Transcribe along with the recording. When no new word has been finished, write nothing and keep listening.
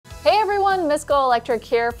everyone, Miss GoElectric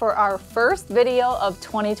here for our first video of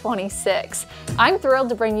 2026. I'm thrilled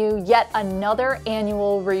to bring you yet another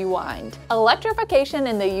annual rewind. Electrification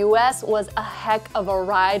in the US was a heck of a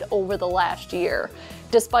ride over the last year.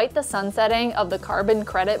 Despite the sunsetting of the carbon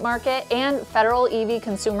credit market and federal EV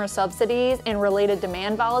consumer subsidies and related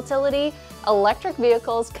demand volatility, electric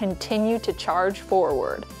vehicles continue to charge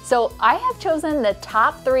forward. So I have chosen the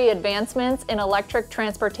top 3 advancements in electric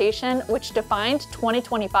transportation which defined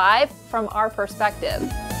 2025 from our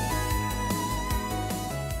perspective.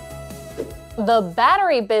 The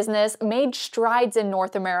battery business made strides in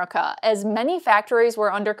North America as many factories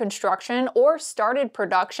were under construction or started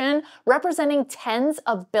production, representing tens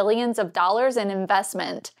of billions of dollars in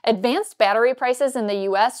investment. Advanced battery prices in the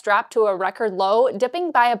US dropped to a record low,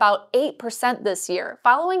 dipping by about 8% this year,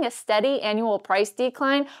 following a steady annual price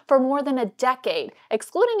decline for more than a decade,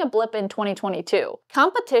 excluding a blip in 2022.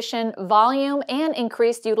 Competition, volume, and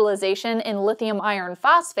increased utilization in lithium iron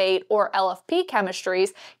phosphate, or LFP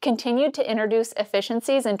chemistries, continued to introduce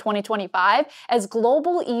efficiencies in 2025 as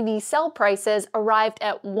global EV cell prices arrived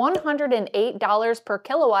at $108 per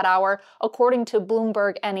kilowatt hour, according to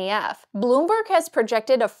Bloomberg NEF. Bloomberg has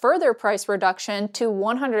projected a further price reduction to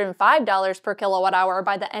 $105 per kilowatt hour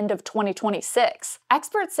by the end of 2026.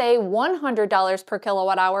 Experts say $100 per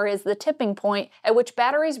kilowatt hour is the tipping point at which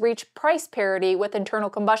batteries reach price parity with internal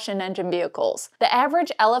combustion engine vehicles. The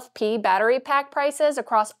average LFP battery pack prices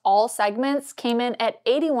across all segments came in at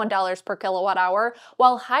 $81 per kilowatt hour,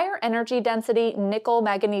 while higher energy density nickel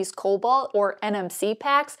manganese cobalt, or NMC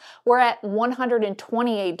packs, were at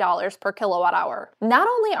 $128 per kilowatt hour. Not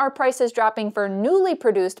only are prices dropping for newly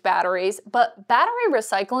produced batteries, but battery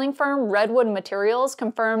recycling firm Redwood Materials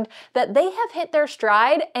confirmed that they have hit their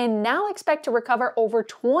stride and now expect to recover over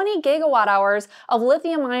 20 gigawatt hours of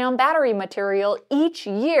lithium-ion battery material each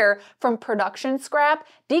year from production scrap,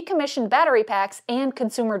 decommissioned battery packs, and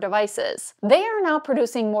consumer devices. They are now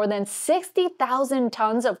producing more than 60,000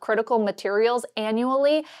 tons of critical materials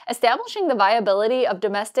annually, establishing the viability of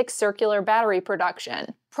domestic circular battery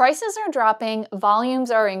production. Prices are dropping, volumes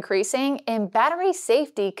are increasing, and battery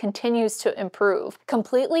safety continues to improve.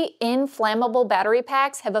 Completely inflammable battery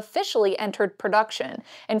packs have officially entered production.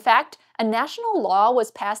 In fact, a national law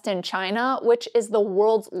was passed in China, which is the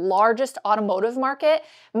world's largest automotive market,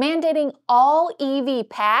 mandating all EV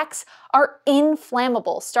packs are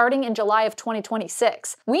inflammable starting in July of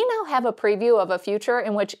 2026. We now have a preview of a future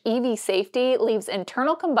in which EV safety leaves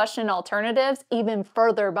internal combustion alternatives even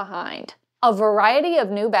further behind. A variety of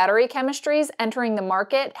new battery chemistries entering the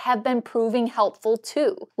market have been proving helpful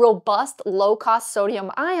too. Robust, low-cost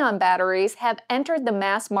sodium-ion batteries have entered the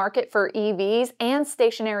mass market for EVs and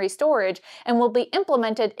stationary storage and will be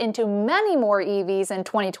implemented into many more EVs in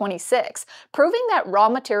 2026, proving that raw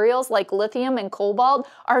materials like lithium and cobalt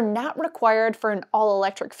are not required for an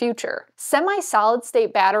all-electric future.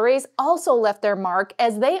 Semi-solid-state batteries also left their mark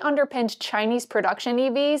as they underpinned Chinese production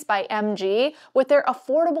EVs by MG with their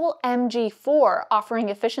affordable MG4, offering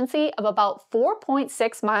efficiency of about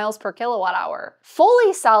 4.6 miles per kilowatt hour.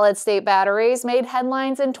 Fully solid-state batteries made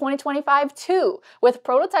headlines in 2025 too, with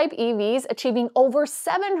prototype EVs achieving over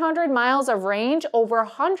 700 miles of range over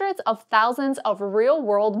hundreds of thousands of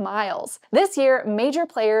real-world miles. This year, major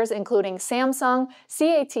players including Samsung,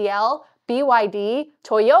 CATL, BYD,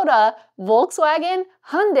 Toyota, Volkswagen,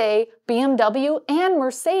 Hyundai, BMW, and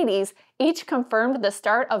Mercedes each confirmed the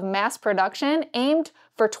start of mass production aimed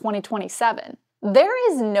for 2027.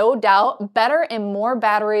 There is no doubt better and more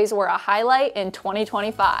batteries were a highlight in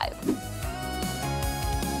 2025.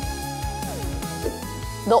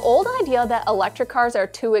 The old idea that electric cars are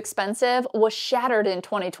too expensive was shattered in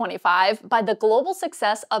 2025 by the global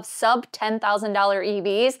success of sub-$10,000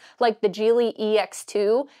 EVs like the Geely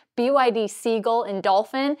EX2, BYD Seagull and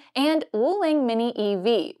Dolphin, and Wuling Mini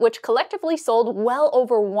EV, which collectively sold well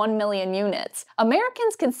over 1 million units.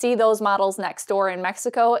 Americans can see those models next door in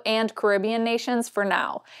Mexico and Caribbean nations for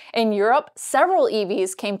now. In Europe, several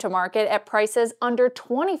EVs came to market at prices under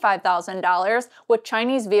 $25,000, with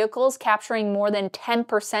Chinese vehicles capturing more than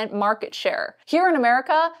 10% market share. Here in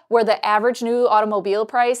America, where the average new automobile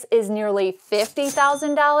price is nearly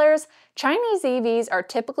 $50,000, Chinese EVs are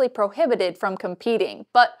typically prohibited from competing,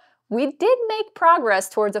 but we did make progress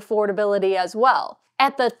towards affordability as well.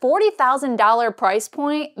 At the $40,000 price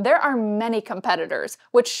point, there are many competitors,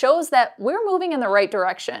 which shows that we're moving in the right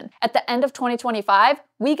direction. At the end of 2025,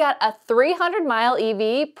 We got a 300-mile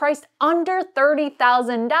EV priced under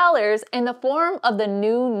 $30,000 in the form of the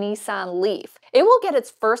new Nissan Leaf. It will get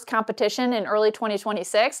its first competition in early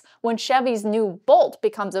 2026 when Chevy's new Bolt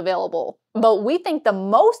becomes available. But we think the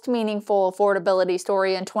most meaningful affordability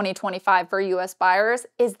story in 2025 for US buyers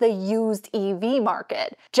is the used EV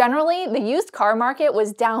market. Generally, the used car market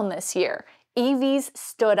was down this year. EVs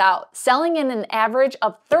stood out, selling in an average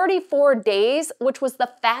of 34 days, which was the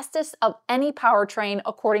fastest of any powertrain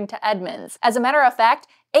according to Edmunds. As a matter of fact,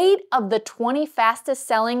 8 of the 20 fastest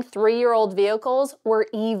selling 3-year-old vehicles were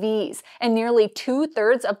EVs, and nearly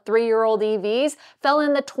 2/3 of 3-year-old EVs fell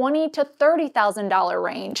in the $20,000 to $30,000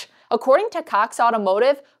 range. According to Cox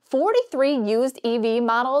Automotive, 43 used EV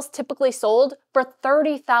models typically sold for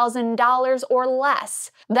 $30,000 or less.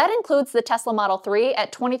 That includes the Tesla Model 3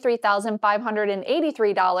 at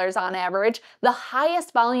 $23,583 on average, the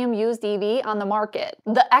highest volume used EV on the market.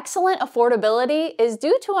 The excellent affordability is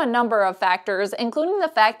due to a number of factors, including the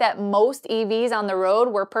fact that most EVs on the road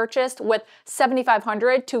were purchased with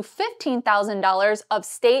 $7,500 to $15,000 of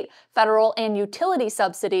state, federal, and utility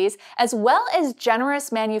subsidies, as well as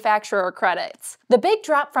generous manufacturer credits. The big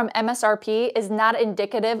drop from MSRP is not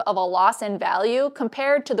indicative of a loss in value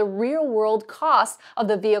compared to the real-world cost of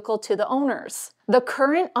the vehicle to the owners. The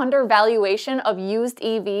current undervaluation of used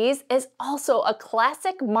EVs is also a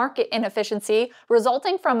classic market inefficiency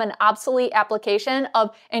resulting from an obsolete application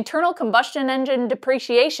of internal combustion engine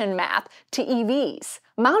depreciation math to EVs.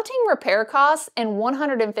 Mounting repair costs and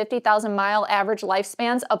 150,000-mile average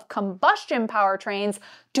lifespans of combustion powertrains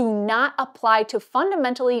do not apply to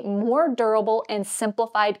fundamentally more durable and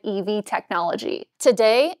simplified EV technology.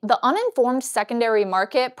 Today, the uninformed secondary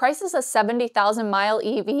market prices a 70,000-mile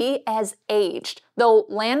EV as aged, though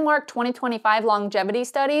landmark 2025 longevity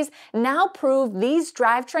studies now prove these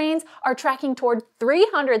drivetrains are tracking toward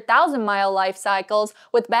 300,000-mile life cycles,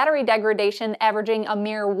 with battery degradation averaging a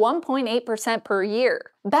mere 1.8% per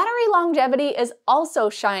year. Battery longevity is also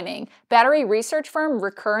shining. Battery research firm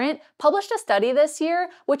Recurrent published a study this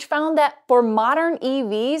year which found that for modern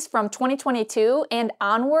EVs from 2022 and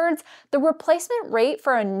onwards, the replacement rate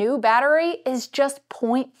for a new battery is just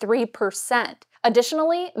 0.3%.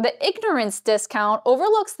 Additionally, the ignorance discount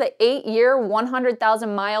overlooks the 8-year,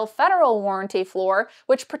 100,000-mile federal warranty floor,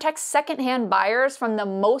 which protects secondhand buyers from the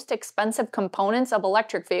most expensive components of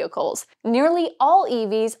electric vehicles. Nearly all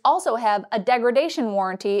EVs also have a degradation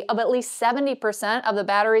warranty of at least 70% of the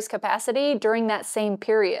battery's capacity during that same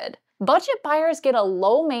period. Budget buyers get a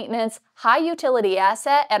low-maintenance, high-utility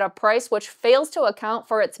asset at a price which fails to account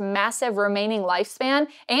for its massive remaining lifespan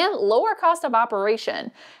and lower cost of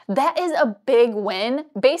operation. That is a big win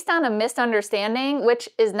based on a misunderstanding which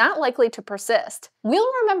is not likely to persist.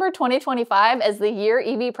 We'll remember 2025 as the year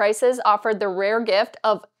EV prices offered the rare gift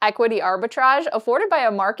of equity arbitrage afforded by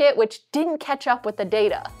a market which didn't catch up with the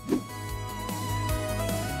data.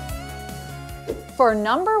 For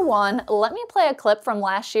number 1, let me play a clip from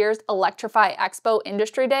last year's Electrify Expo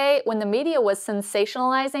Industry Day when the media was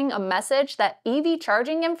sensationalizing a message that EV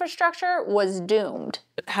charging infrastructure was doomed.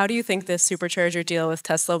 How do you think this supercharger deal with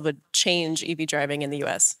Tesla would change EV driving in the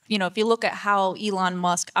US? You know, if you look at how Elon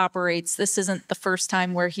Musk operates, this isn't the first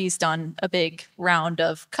time where he's done a big round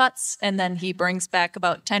of cuts and then he brings back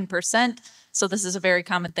about 10%. So this is a very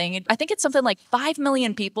common thing. I think it's something like 5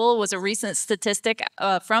 million people was a recent statistic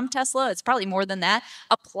from Tesla. It's probably more than that,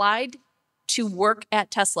 applied to work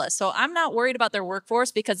at Tesla. So I'm not worried about their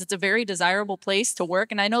workforce because it's a very desirable place to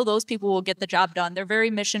work. And I know those people will get the job done. They're very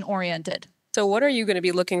mission oriented. So what are you going to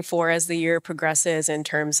be looking for as the year progresses in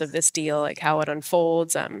terms of this deal, like how it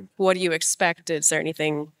unfolds? What do you expect? Is there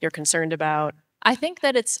anything you're concerned about? I think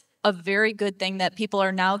that it's a very good thing that people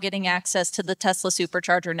are now getting access to the Tesla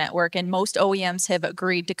supercharger network, and most OEMs have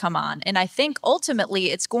agreed to come on. And I think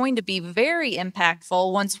ultimately it's going to be very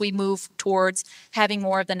impactful once we move towards having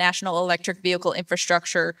more of the National Electric Vehicle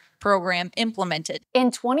Infrastructure Program implemented.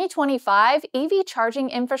 In 2025, EV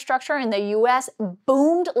charging infrastructure in the US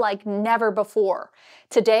boomed like never before.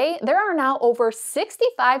 Today, there are now over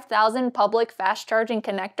 65,000 public fast charging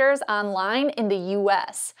connectors online in the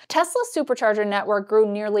US. Tesla's supercharger network grew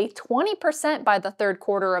nearly 20% by the third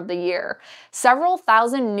quarter of the year. Several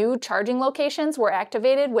thousand new charging locations were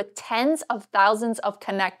activated with tens of thousands of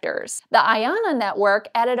connectors. The IONNA network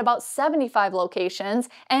added about 75 locations,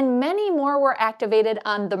 and many more were activated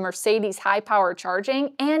on the Mercedes high-power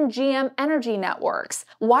charging and GM Energy networks.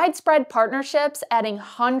 Widespread partnerships adding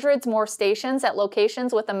hundreds more stations at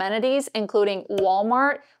locations with amenities including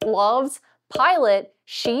Walmart, Love's, Pilot,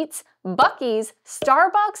 Sheetz, Buc-ee's,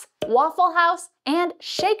 Starbucks, Waffle House, and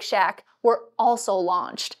Shake Shack were also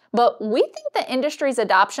launched. But we think the industry's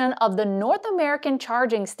adoption of the North American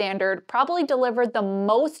charging standard probably delivered the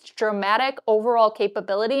most dramatic overall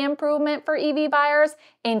capability improvement for EV buyers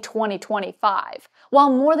in 2025.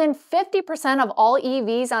 While more than 50% of all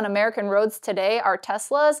EVs on American roads today are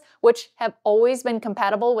Teslas, which have always been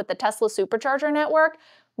compatible with the Tesla supercharger network,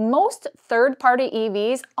 most third-party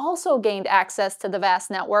EVs also gained access to the vast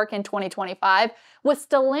network in 2025, with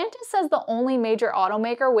Stellantis as the only major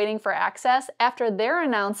automaker waiting for access after they're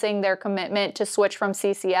announcing their commitment to switch from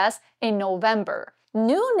CCS in November.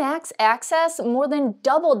 New NACS access more than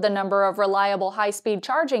doubled the number of reliable high-speed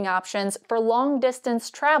charging options for long-distance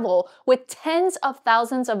travel, with tens of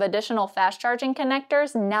thousands of additional fast-charging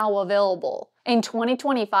connectors now available. In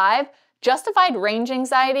 2025, justified range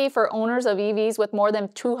anxiety for owners of EVs with more than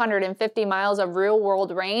 250 miles of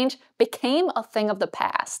real-world range became a thing of the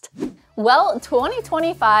past. Well,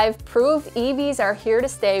 2025 proved EVs are here to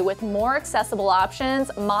stay with more accessible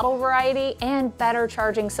options, model variety, and better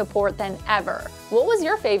charging support than ever. What was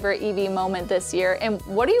your favorite EV moment this year, and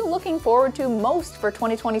what are you looking forward to most for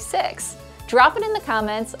 2026? Drop it in the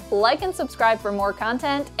comments, like and subscribe for more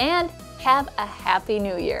content, and have a happy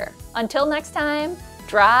new year. Until next time,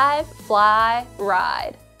 drive, fly,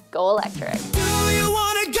 ride. Go electric.